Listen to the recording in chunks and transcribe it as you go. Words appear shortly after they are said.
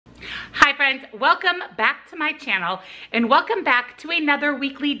friends, welcome back to my channel and welcome back to another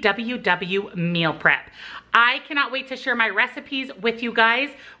weekly WW meal prep. I cannot wait to share my recipes with you guys.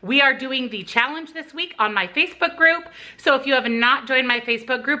 We are doing the challenge this week on my Facebook group. So if you have not joined my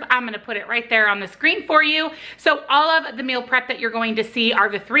Facebook group, I'm gonna put it right there on the screen for you. So all of the meal prep that you're going to see are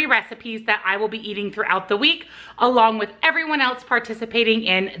the 3 recipes that I will be eating throughout the week, along with everyone else participating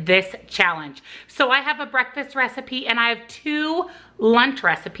in this challenge. So I have a breakfast recipe and I have 2 lunch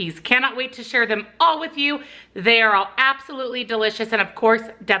recipes. Cannot wait to share them all with you. They are all absolutely delicious and of course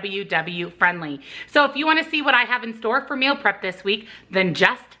WW friendly. So if you want to see what I have in store for meal prep this week, then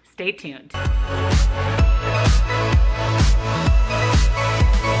just stay tuned.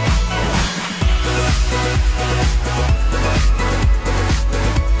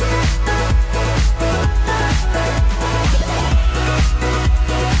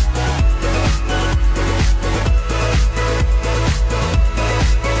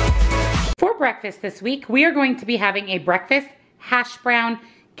 Breakfast this week, we are going to be having a breakfast hash brown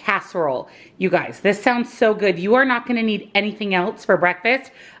casserole. You guys, this sounds so good. You are not going to need anything else for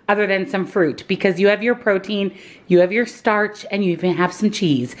breakfast other than some fruit because you have your protein, you have your starch, and you even have some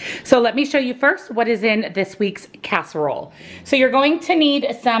cheese. So let me show you first what is in this week's casserole. So you're going to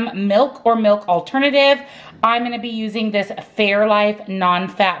need some milk or milk alternative. I'm going to be using this Fairlife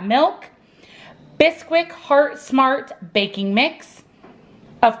non-fat milk, Bisquick Heart Smart baking mix,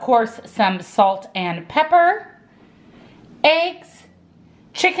 of course, some salt and pepper, eggs,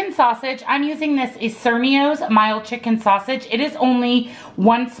 chicken sausage. I'm using this Isernio's mild chicken sausage. It is only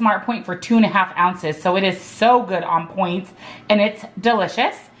 1 smart point for 2.5 ounces, so it is so good on points and it's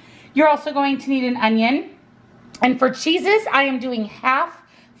delicious. You're also going to need an onion. And for cheeses, I am doing half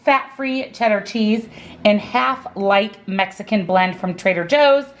fat-free cheddar cheese and half light Mexican blend from Trader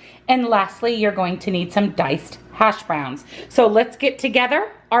Joe's. And lastly, you're going to need some diced hash browns. So let's get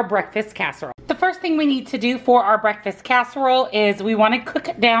together our breakfast casserole. The first thing we need to do for our breakfast casserole is we want to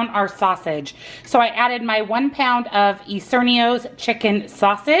cook down our sausage. So I added my 1 pound of Isernio's chicken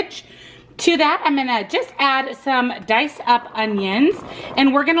sausage. To that, I'm gonna just add some diced up onions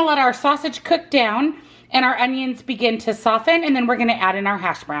and we're gonna let our sausage cook down and our onions begin to soften, and then we're gonna add in our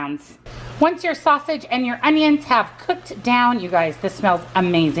hash browns. Once your sausage and your onions have cooked down, you guys, this smells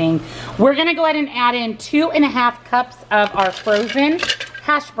amazing. We're gonna go ahead and add in 2.5 cups of our frozen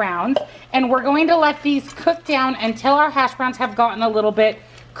hash browns, and we're going to let these cook down until our hash browns have gotten a little bit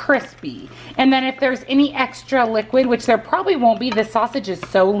crispy. And then if there's any extra liquid, which there probably won't be, the sausage is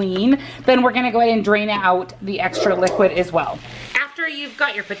so lean, then we're gonna go ahead and drain out the extra liquid as well. After you've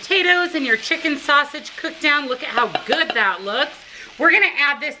got your potatoes and your chicken sausage cooked down, look at how good that looks. We're gonna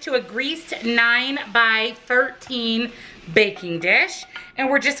add this to a greased 9 by 13 baking dish. And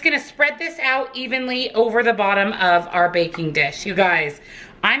we're just gonna spread this out evenly over the bottom of our baking dish. You guys,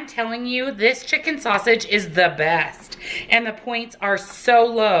 I'm telling you, this chicken sausage is the best. And the points are so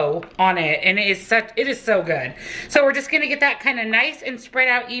low on it, and it is so good. So we're just gonna get that kind of nice and spread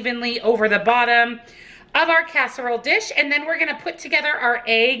out evenly over the bottom of our casserole dish. And then we're gonna put together our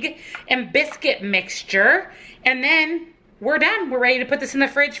egg and biscuit mixture. And then we're done. We're ready to put this in the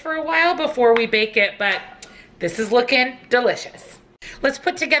fridge for a while before we bake it, but this is looking delicious. Let's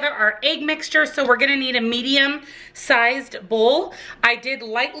put together our egg mixture. So we're gonna need a medium-sized bowl. I did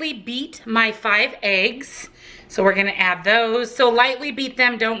lightly beat my 5 eggs. So we're gonna add those. So lightly beat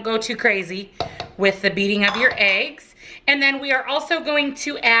them, don't go too crazy with the beating of your eggs. And then we are also going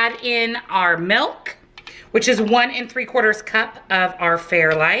to add in our milk, which is 1 3/4 cup of our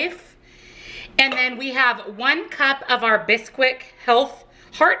Fairlife. And then we have 1 cup of our Bisquick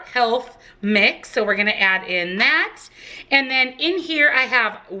Heart Health mix. So we're gonna add in that. And then in here I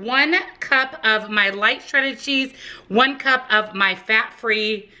have 1 cup of my light shredded cheese, 1 cup of my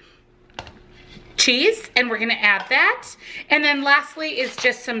fat-free cheese, and we're gonna add that. And then lastly is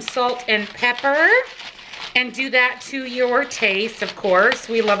just some salt and pepper. And do that to your taste, of course.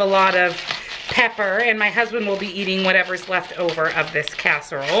 We love a lot of pepper, and my husband will be eating whatever's left over of this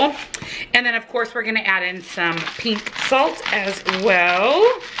casserole. And then of course we're gonna add in some pink salt as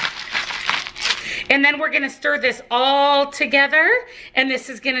well. And then we're gonna stir this all together, and this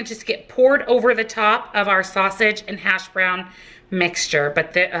is gonna just get poured over the top of our sausage and hash brown mixture.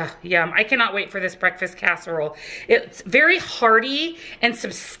 But yum, I cannot wait for this breakfast casserole. It's very hearty and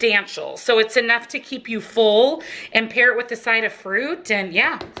substantial, so it's enough to keep you full, and pair it with the side of fruit, and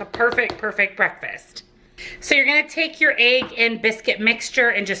yeah, it's a perfect breakfast. So you're gonna take your egg and biscuit mixture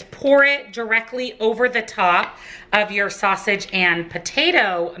and just pour it directly over the top of your sausage and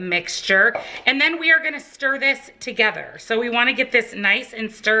potato mixture. And then we are gonna stir this together. So we wanna get this nice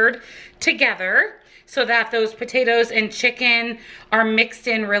and stirred together. so that those potatoes and chicken are mixed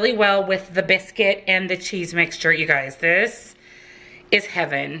in really well with the biscuit and the cheese mixture, you guys. This is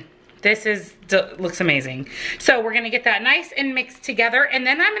heaven. This looks amazing. So we're gonna get that nice and mixed together, and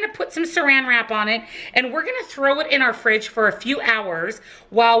then I'm gonna put some saran wrap on it, and we're gonna throw it in our fridge for a few hours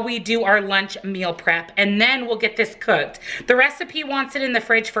while we do our lunch meal prep, and then we'll get this cooked. The recipe wants it in the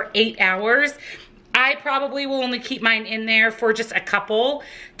fridge for 8 hours. I probably will only keep mine in there for just a couple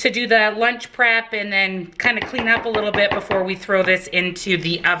to do the lunch prep and then kind of clean up a little bit before we throw this into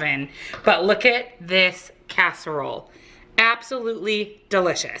the oven. But look at this casserole. Absolutely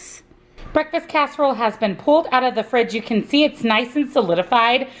delicious. Breakfast casserole has been pulled out of the fridge. You can see it's nice and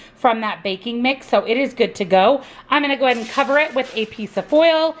solidified from that baking mix, so it is good to go. I'm gonna go ahead and cover it with a piece of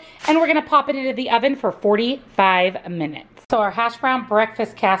foil, and we're gonna pop it into the oven for 45 minutes. So our hash brown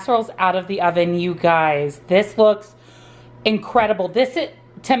breakfast casserole's out of the oven, you guys. This looks incredible. This,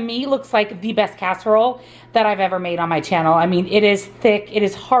 to me, looks like the best casserole that I've ever made on my channel. I mean, it is thick, it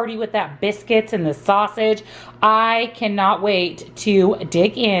is hearty with that biscuits and the sausage. I cannot wait to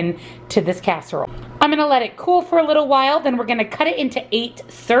dig in to this casserole. I'm gonna let it cool for a little while, then we're gonna cut it into 8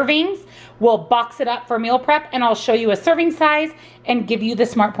 servings. We'll box it up for meal prep, and I'll show you a serving size and give you the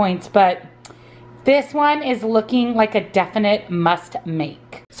smart points, but this one is looking like a definite must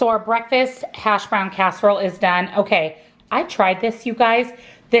make. So our breakfast hash brown casserole is done. Okay, I tried this, you guys.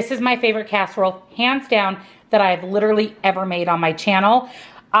 This is my favorite casserole, hands down, that I've literally ever made on my channel.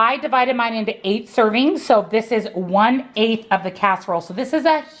 I divided mine into 8 servings, so this is 1/8 of the casserole. So this is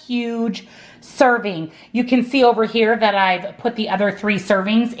a huge serving. You can see over here that I've put the other 3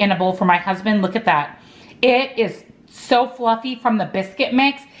 servings in a bowl for my husband. Look at that. It is so fluffy from the biscuit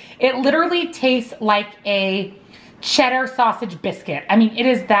mix. It literally tastes like a cheddar sausage biscuit. I mean, it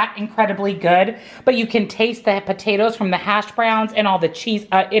is that incredibly good, but you can taste the potatoes from the hash browns and all the cheese.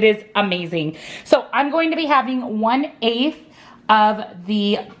 It is amazing. So I'm going to be having 1/8 of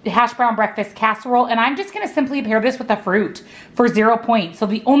the hash brown breakfast casserole, and I'm just gonna simply pair this with a fruit for 0 points. So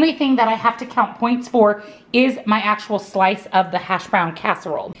the only thing that I have to count points for is my actual slice of the hash brown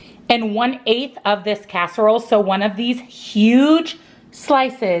casserole. And 1/8 of this casserole, so one of these huge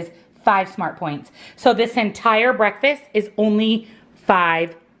slices, 5 smart points. So this entire breakfast is only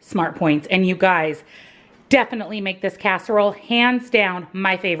 5 smart points. And you guys, definitely make this casserole, hands down,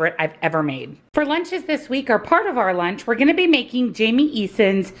 my favorite I've ever made. For lunches this week, or part of our lunch, we're gonna be making Jamie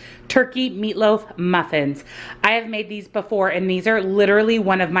Eason's turkey meatloaf muffins. I have made these before, and these are literally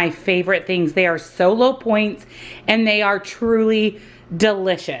one of my favorite things. They are so low points, and they are truly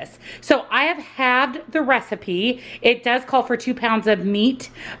delicious. So I have halved the recipe. It does call for 2 pounds of meat,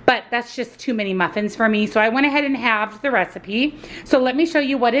 but that's just too many muffins for me. So I went ahead and halved the recipe. So let me show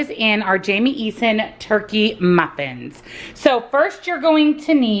you what is in our Jamie Eason turkey muffins. So first you're going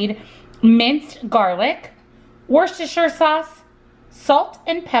to need minced garlic, Worcestershire sauce, salt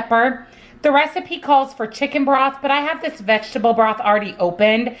and pepper. The recipe calls for chicken broth, but I have this vegetable broth already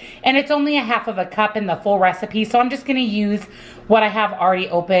opened, and it's only 1/2 cup in the full recipe, so I'm just gonna use what I have already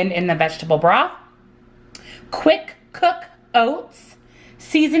opened in the vegetable broth. Quick cook oats.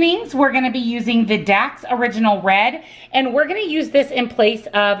 Seasonings, we're gonna be using the Dax Original Red, and we're gonna use this in place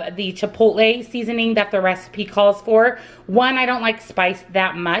of the Chipotle seasoning that the recipe calls for. 1, I don't like spice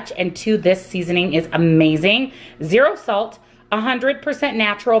that much, and 2, this seasoning is amazing. 0 salt, 100%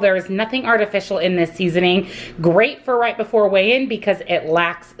 natural. There is nothing artificial in this seasoning. Great for right before weigh-in because it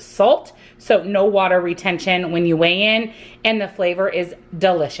lacks salt, so no water retention when you weigh in, and the flavor is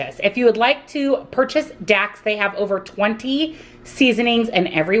delicious. If you would like to purchase Dax, they have over 20 seasonings and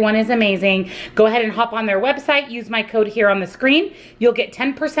everyone is amazing. Go ahead and hop on their website, use my code here on the screen. You'll get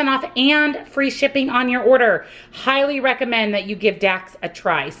 10% off and free shipping on your order. Highly recommend that you give Dax a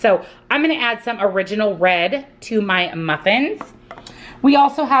try. So I'm gonna add some Original Red to my muffins. We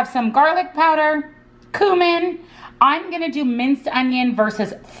also have some garlic powder, cumin. I'm gonna do minced onion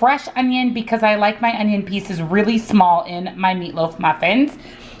versus fresh onion because I like my onion pieces really small in my meatloaf muffins.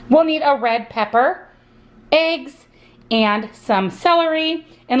 We'll need a red pepper, eggs, and some celery.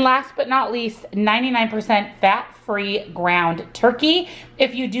 And last but not least, 99% fat-free ground turkey.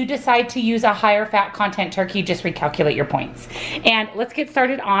 If you do decide to use a higher fat content turkey, just recalculate your points. And let's get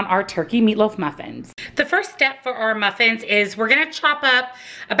started on our turkey meatloaf muffins. The first step for our muffins is we're gonna chop up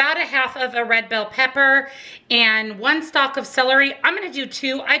about 1/2 of a red bell pepper and 1 stalk of celery. I'm gonna do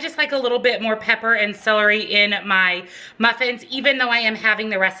 2. I just like a little bit more pepper and celery in my muffins. Even though I am having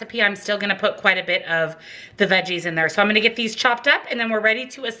the recipe, I'm still gonna put quite a bit of the veggies in there. So I'm gonna get these chopped up, and then we're ready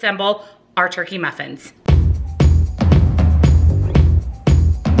to assemble our turkey muffins.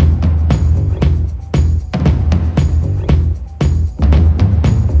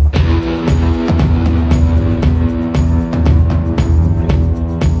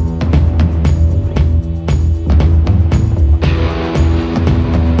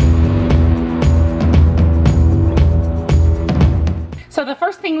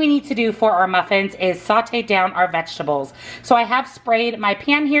 to do for our muffins is saute down our vegetables. So I have sprayed my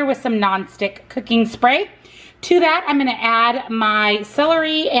pan here with some nonstick cooking spray. To that, I'm gonna add my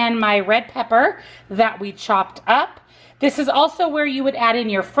celery and my red pepper that we chopped up. This is also where you would add in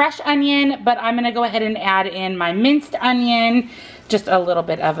your fresh onion, but I'm gonna go ahead and add in my minced onion, just a little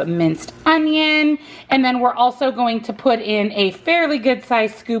bit of minced onion. And then we're also going to put in a fairly good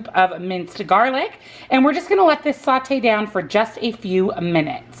sized scoop of minced garlic. And we're just gonna let this saute down for just a few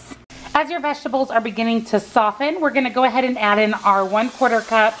minutes. As your vegetables are beginning to soften, we're gonna go ahead and add in our 1/4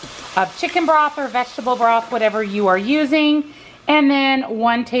 cup of chicken broth or vegetable broth, whatever you are using. And then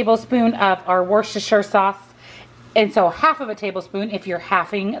 1 tablespoon of our Worcestershire sauce. And so 1/2 tablespoon if you're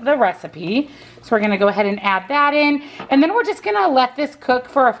halving the recipe. So we're gonna go ahead and add that in. And then we're just gonna let this cook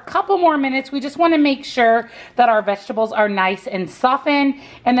for a couple more minutes. We just wanna make sure that our vegetables are nice and softened.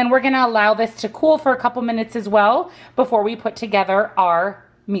 And then we're gonna allow this to cool for a couple minutes as well before we put together our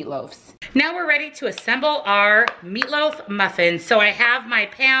meatloafs. Now we're ready to assemble our meatloaf muffins. So I have my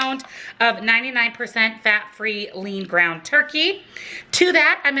pound of 99% fat-free lean ground turkey. To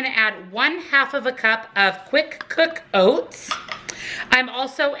that, I'm gonna add 1/2 cup of quick cook oats. I'm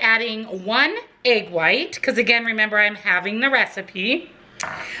also adding 1 egg white, because again, remember I'm having the recipe.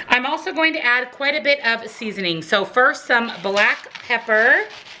 I'm also going to add quite a bit of seasoning. So first some black pepper.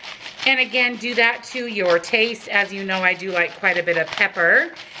 And again, do that to your taste. As you know, I do like quite a bit of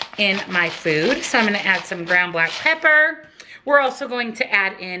pepper in my food. So I'm gonna add some ground black pepper. We're also going to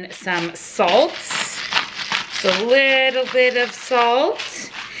add in some salt. So a little bit of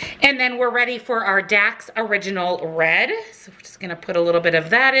salt. And then we're ready for our Dax Original Red. So we're just gonna put a little bit of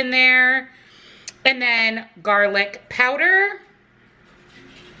that in there. And then garlic powder.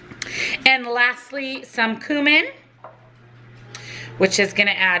 And lastly, some cumin, which is gonna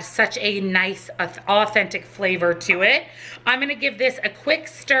add such a nice, authentic flavor to it. I'm gonna give this a quick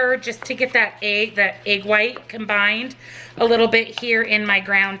stir just to get that egg white combined a little bit here in my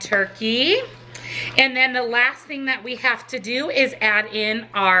ground turkey. And then the last thing that we have to do is add in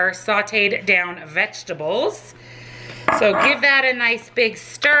our sauteed down vegetables. So give that a nice big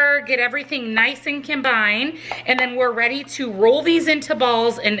stir, get everything nice and combined, and then we're ready to roll these into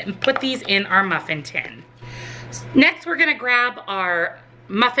balls and put these in our muffin tin. Next, we're gonna grab our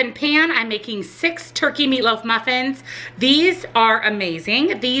muffin pan. I'm making 6 turkey meatloaf muffins. These are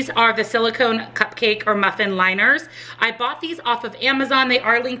amazing. These are the silicone cupcake or muffin liners. I bought these off of Amazon. They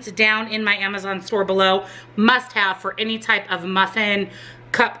are linked down in my Amazon store below. Must have for any type of muffin,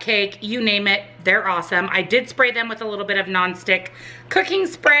 cupcake, you name it, they're awesome. I did spray them with a little bit of nonstick cooking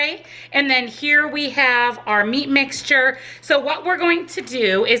spray. And then here we have our meat mixture. So what we're going to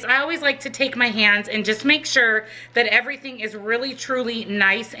do is I always like to take my hands and just make sure that everything is really truly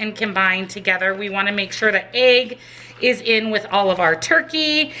nice and combined together. We want to make sure the egg is in with all of our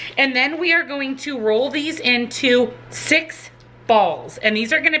turkey. And then we are going to roll these into 6 balls, and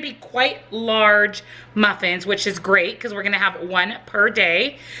these are going to be quite large muffins, which is great because we're going to have 1 per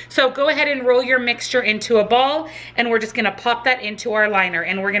day. So go ahead and roll your mixture into a ball, and we're just going to pop that into our liner,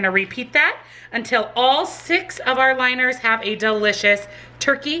 and we're going to repeat that until all 6 of our liners have a delicious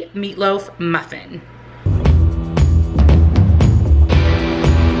turkey meatloaf muffin.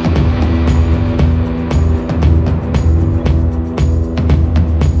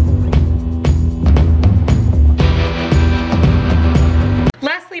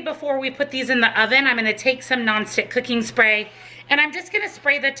 Before we put these in the oven, I'm going to take some nonstick cooking spray, and I'm just going to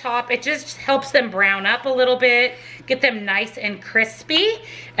spray the top. It just helps them brown up a little bit, get them nice and crispy,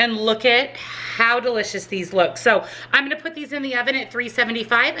 and look at how delicious these look. So I'm going to put these in the oven at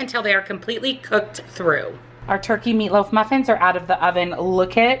 375 until they are completely cooked through. Our turkey meatloaf muffins are out of the oven.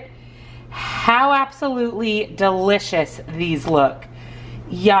 Look at how absolutely delicious these look.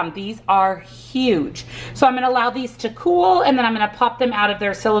 Yum, these are huge. So I'm gonna allow these to cool, and then I'm gonna pop them out of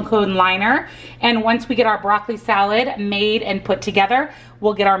their silicone liner. And once we get our broccoli salad made and put together,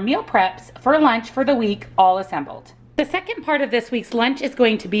 we'll get our meal preps for lunch for the week all assembled. The second part of this week's lunch is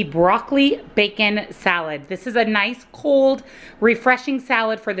going to be broccoli bacon salad. This is a nice, cold, refreshing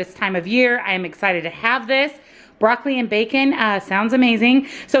salad for this time of year. I am excited to have this. Broccoli and bacon sounds amazing.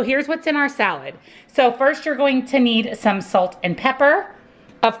 So here's what's in our salad. So first you're going to need some salt and pepper.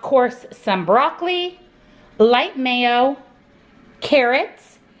 Of course, some broccoli, light mayo,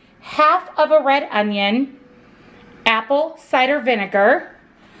 carrots, 1/2 of a red onion, apple cider vinegar,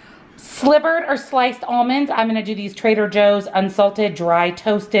 slivered or sliced almonds. I'm gonna do these Trader Joe's unsalted, dry,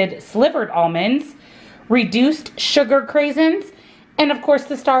 toasted, slivered almonds, reduced sugar craisins, And of course,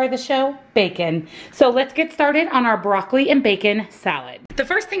 the star of the show, bacon. So let's get started on our broccoli and bacon salad. The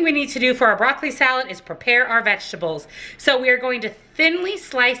first thing we need to do for our broccoli salad is prepare our vegetables. So we are going to thinly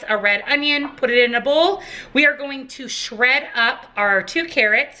slice a red onion, put it in a bowl. We are going to shred up our 2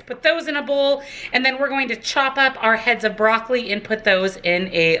 carrots, put those in a bowl, and then we're going to chop up our heads of broccoli and put those in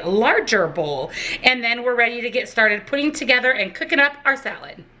a larger bowl. And then we're ready to get started putting together and cooking up our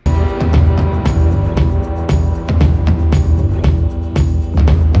salad.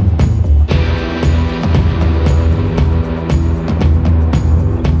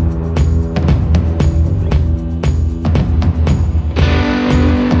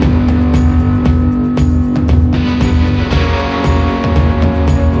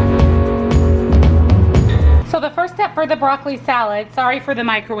 For the broccoli salad, sorry for the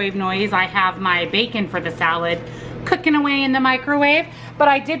microwave noise. I have my bacon for the salad cooking away in the microwave, but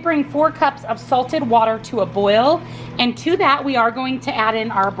I did bring 4 cups of salted water to a boil, and to that we are going to add in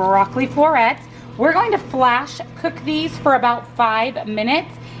our broccoli florets. We're going to flash cook these for about 5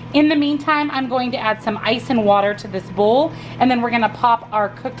 minutes. In the meantime, I'm going to add some ice and water to this bowl, and then we're going to pop our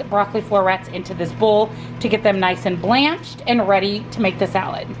cooked broccoli florets into this bowl to get them nice and blanched and ready to make the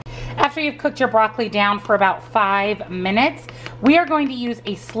salad. After you've cooked your broccoli down for about 5 minutes, we are going to use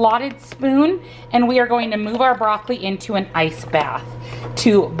a slotted spoon, and we are going to move our broccoli into an ice bath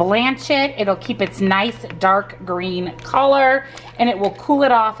to blanch it. It'll keep its nice dark green color, and it will cool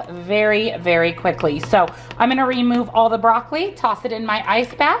it off very, very quickly. So I'm going to remove all the broccoli, toss it in my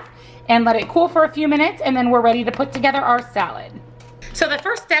ice bath, and let it cool for a few minutes, and then we're ready to put together our salad. So the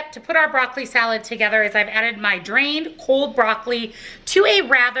first step to put our broccoli salad together is I've added my drained cold broccoli to a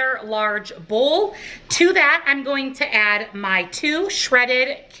rather large bowl. To that, I'm going to add my 2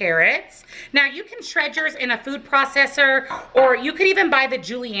 shredded carrots. Now you can shred yours in a food processor, or you could even buy the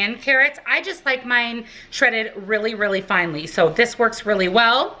julienne carrots. I just like mine shredded really, really finely. So this works really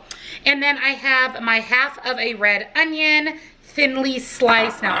well. And then I have my half of a red onion, thinly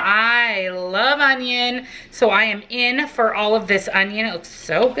sliced. Now I love onion, so I am in for all of this onion. It looks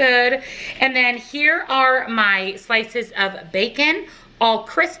so good. And then here are my slices of bacon, all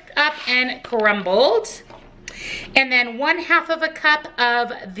crisped up and crumbled. And then 1/2 of a cup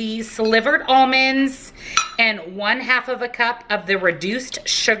of the slivered almonds and 1/2 of a cup of the reduced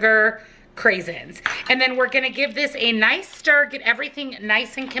sugar Craisins. And then we're gonna give this a nice stir, get everything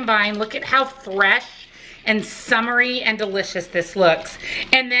nice and combined. Look at how fresh and summery and delicious this looks.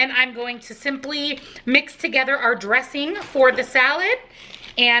 And then I'm going to simply mix together our dressing for the salad,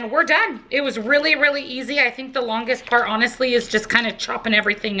 and we're done. It was really, really easy. I think the longest part, honestly, is just kind of chopping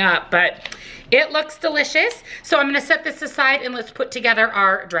everything up, but it looks delicious. So I'm gonna set this aside and let's put together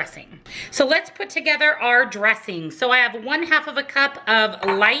our dressing. So let's put together our dressing. So I have 1/2 of a cup of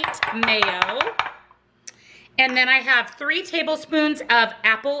Lite Mayo. And then I have 3 tablespoons of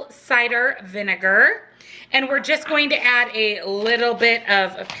apple cider vinegar. And we're just going to add a little bit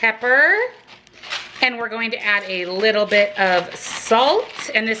of pepper, and we're going to add a little bit of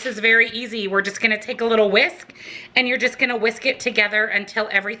salt. And this is very easy. We're just gonna take a little whisk, and you're just gonna whisk it together until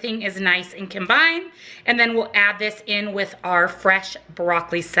everything is nice and combined. And then we'll add this in with our fresh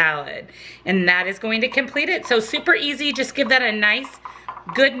broccoli salad. And that is going to complete it. So super easy, just give that a nice,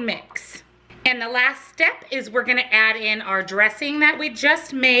 good mix. And the last step is we're gonna add in our dressing that we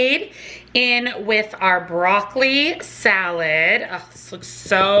just made in with our broccoli salad. Oh, this looks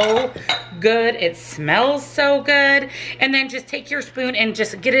so good. It smells so good. And then just take your spoon and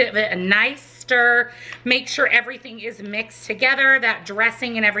just get it a nice stir. Make sure everything is mixed together, that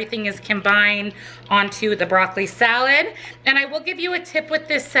dressing and everything is combined onto the broccoli salad. And I will give you a tip with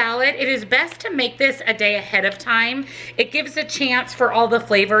this salad. It is best to make this a day ahead of time. It gives a chance for all the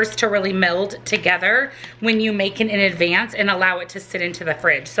flavors to really meld together when you make it in advance and allow it to sit into the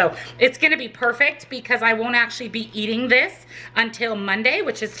fridge. So it's gonna be perfect because I won't actually be eating this until Monday,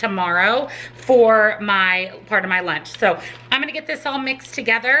 which is tomorrow, for my part of my lunch. So I'm gonna get this all mixed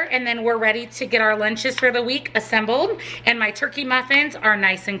together, and then we're ready to get our lunches for the week assembled. And my turkey muffins are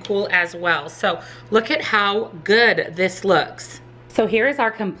nice and cool as well. So look at how good this looks. So here is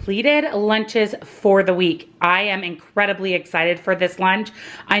our completed lunches for the week. I am incredibly excited for this lunch.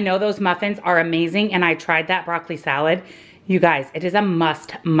 I know those muffins are amazing, and I tried that broccoli salad. You guys, it is a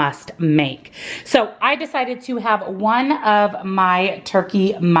must make. So I decided to have one of my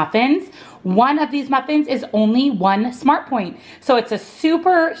turkey muffins. One of these muffins is only 1 Smart Point. So it's a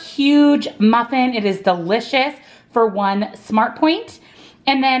super huge muffin. It is delicious for 1 Smart Point.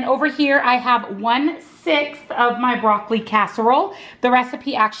 And then over here, I have 1/6 of my broccoli casserole. The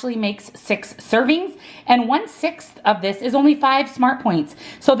recipe actually makes 6 servings, and 1/6 of this is only 5 Smart Points.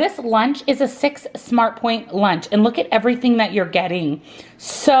 So this lunch is a 6 Smart Point lunch, and look at everything that you're getting.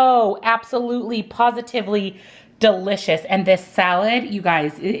 So absolutely, positively delicious. And this salad, you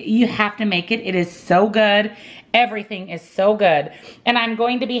guys, you have to make it. It is so good. Everything is so good. And I'm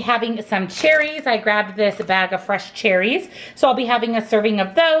going to be having some cherries. I grabbed this bag of fresh cherries, so I'll be having a serving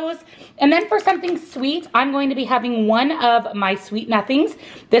of those. And then for something sweet, I'm going to be having one of my sweet nothings.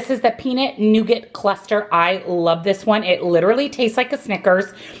 This is the peanut nougat cluster. I love this one. It literally tastes like a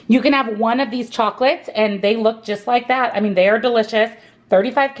Snickers. You can have one of these chocolates and they look just like that. I mean, they are delicious.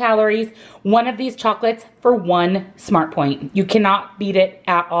 35 calories, one of these chocolates for 1 Smart Point. You cannot beat it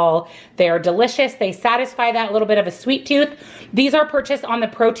at all. They are delicious. They satisfy that little bit of a sweet tooth. These are purchased on the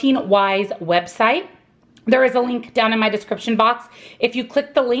Protein Wise website. There is a link down in my description box. If you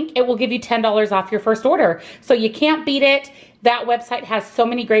click the link, it will give you $10 off your first order. So you can't beat it. That website has so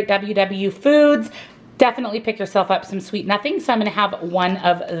many great WW foods. Definitely pick yourself up some sweet nothings. So I'm gonna have one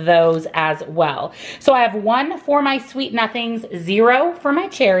of those as well. So I have 1 for my sweet nothings, 0 for my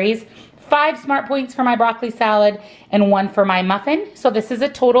cherries, 5 Smart Points for my broccoli salad, and 1 for my muffin. So this is a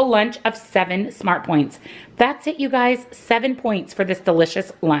total lunch of 7 Smart Points. That's it, you guys, 7 points for this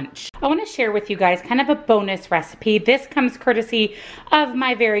delicious lunch. I wanna share with you guys kind of a bonus recipe. This comes courtesy of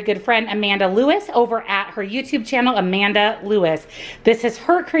my very good friend, Amanda Lewis, over at her YouTube channel, Amanda Lewis. This is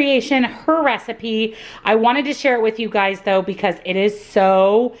her creation, her recipe. I wanted to share it with you guys though, because it is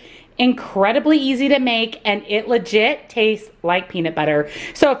so incredibly easy to make, and it legit tastes like peanut butter.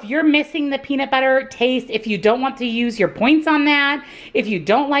 So if you're missing the peanut butter taste, if you don't want to use your points on that, if you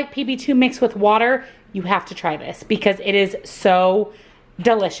don't like PB2 mixed with water, you have to try this because it is so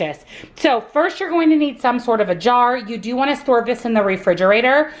delicious. So first you're going to need some sort of a jar. You do want to store this in the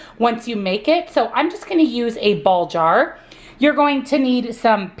refrigerator once you make it. So I'm just going to use a ball jar. You're going to need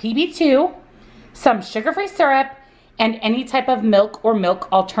some PB2, some sugar-free syrup, and any type of milk or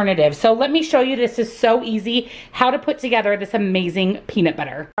milk alternative. So let me show you, this is so easy, how to put together this amazing peanut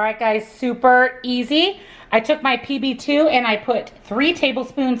butter. All right guys, super easy. I took my PB2 and I put 3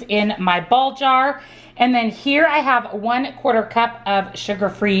 tablespoons in my ball jar. And then here I have 1/4 cup of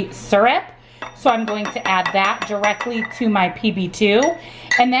sugar-free syrup. So I'm going to add that directly to my PB2.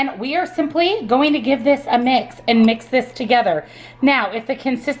 And then we are simply going to give this a mix and mix this together. Now, if the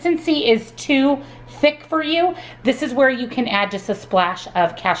consistency is too thick for you, this is where you can add just a splash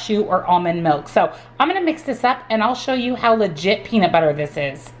of cashew or almond milk. So I'm gonna mix this up and I'll show you how legit peanut butter this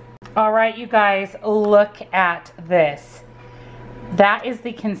is. All right, you guys, look at this. That is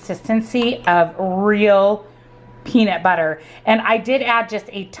the consistency of real peanut butter. And I did add just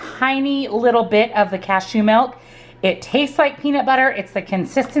a tiny little bit of the cashew milk. It tastes like peanut butter. It's the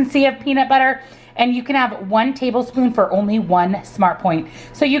consistency of peanut butter. And you can have 1 tablespoon for only 1 Smart Point.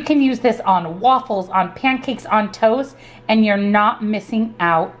 So you can use this on waffles, on pancakes, on toast, and you're not missing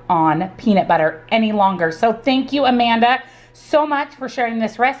out on peanut butter any longer. So thank you, Amanda, so much for sharing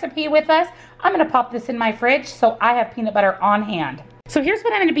this recipe with us. I'm gonna pop this in my fridge so I have peanut butter on hand. So here's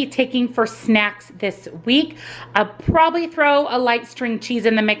what I'm gonna be taking for snacks this week. I'll probably throw a light string cheese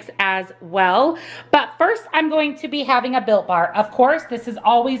in the mix as well. But first I'm going to be having a Built Bar. Of course, this is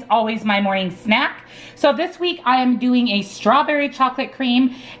always my morning snack. So this week I am doing a strawberry chocolate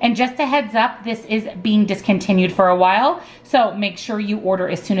cream. And just a heads up, this is being discontinued for a while. So make sure you order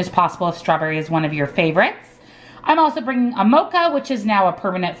as soon as possible if strawberry is one of your favorites. I'm also bringing a mocha, which is now a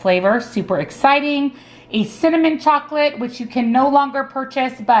permanent flavor, super exciting. A cinnamon chocolate, which you can no longer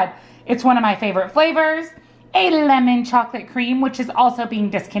purchase, but it's one of my favorite flavors. A lemon chocolate cream, which is also being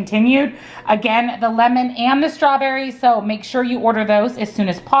discontinued. Again, the lemon and the strawberry, so make sure you order those as soon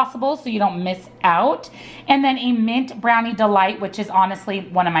as possible so you don't miss out. And then a mint brownie delight, which is honestly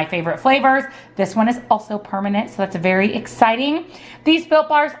one of my favorite flavors. This one is also permanent, so that's very exciting. These Built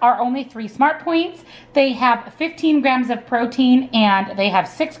Bars are only 3 Smart Points. They have 15 grams of protein and they have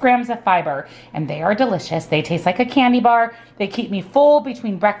 6 grams of fiber, and they are delicious. They taste like a candy bar. They keep me full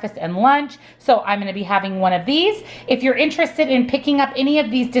between breakfast and lunch, so I'm gonna be having one of these. If you're interested in picking up any of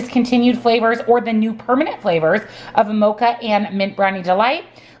these discontinued flavors or the new permanent flavors of a mocha and mint brownie delight,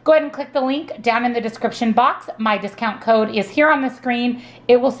 go ahead and click the link down in the description box. My discount code is here on the screen.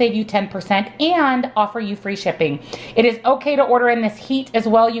 It will save you 10% and offer you free shipping. It is okay to order in this heat as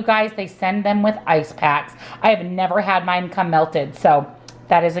well, you guys. They send them with ice packs. I have never had mine come melted, so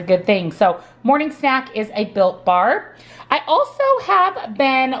that is a good thing. So morning snack is a Built Bar. I also have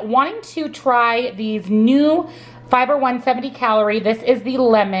been wanting to try these new Fiber 170 calorie. This is the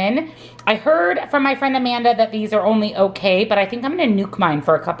lemon. I heard from my friend Amanda that these are only okay, but I think I'm gonna nuke mine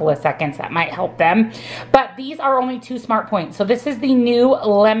for a couple of seconds. That might help them. But these are only 2 smart points. So this is the new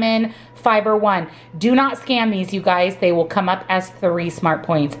lemon fiber one. Do not scan these, you guys. They will come up as 3 smart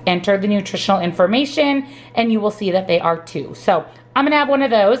points. Enter the nutritional information and you will see that they are 2. So I'm gonna have one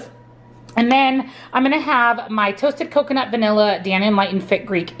of those. And then I'm gonna have my toasted coconut vanilla jennclayton Fit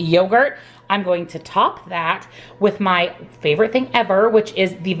Greek yogurt. I'm going to top that with my favorite thing ever, which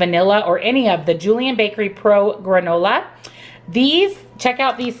is the vanilla or any of the Julian Bakery Pro granola. These, check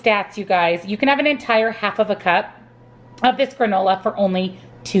out these stats, you guys. You can have an entire half of a cup of this granola for only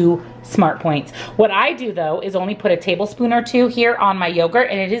 2 smart points. What I do though is only put a tablespoon or 2 here on my yogurt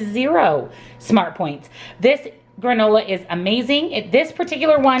and it is 0 smart points. This granola is amazing. This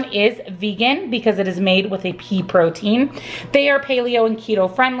particular one is vegan because it is made with a pea protein. They are paleo and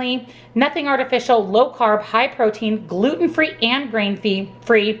keto friendly, nothing artificial, low carb, high protein, gluten-free and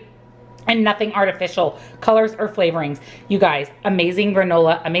grain-free, and nothing artificial colors or flavorings. You guys, amazing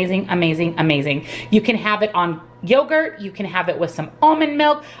granola, amazing, amazing, amazing. You can have it on yogurt, you can have it with some almond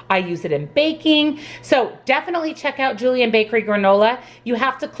milk. I use it in baking. So definitely check out Julian Bakery granola. You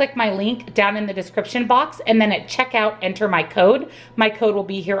have to click my link down in the description box and then at checkout enter my code. My code will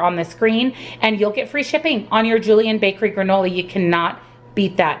be here on the screen and you'll get free shipping on your Julian Bakery granola. You cannot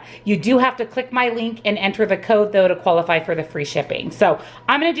beat that. You do have to click my link and enter the code though to qualify for the free shipping. So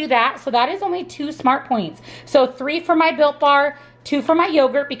I'm gonna do that. So that is only 2 smart points. So 3 for my Built Bar, 2 for my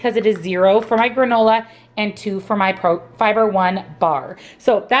yogurt because it is 0 for my granola, and 2 for my Fiber One bar.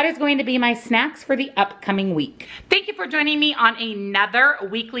 So that is going to be my snacks for the upcoming week. Thank you for joining me on another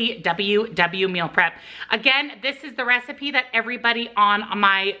weekly WW meal prep. Again, this is the recipe that everybody on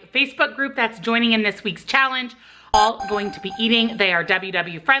my Facebook group that's joining in this week's challenge all going to be eating. They are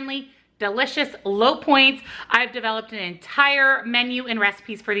WW friendly, delicious, low points. I've developed an entire menu and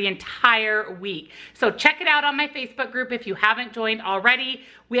recipes for the entire week. So check it out on my Facebook group if you haven't joined already.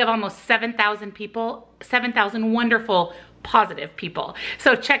 We have almost 7,000 people, 7,000 wonderful, positive people.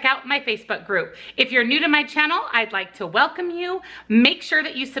 So check out my Facebook group. If you're new to my channel, I'd like to welcome you. Make sure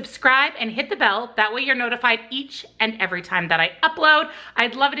that you subscribe and hit the bell. That way you're notified each and every time that I upload.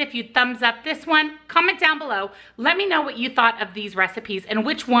 I'd love it if you thumbs up this one. Comment down below. Let me know what you thought of these recipes and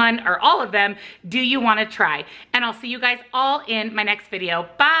which one or all of them do you want to try. And I'll see you guys all in my next video.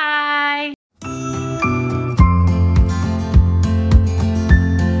 Bye.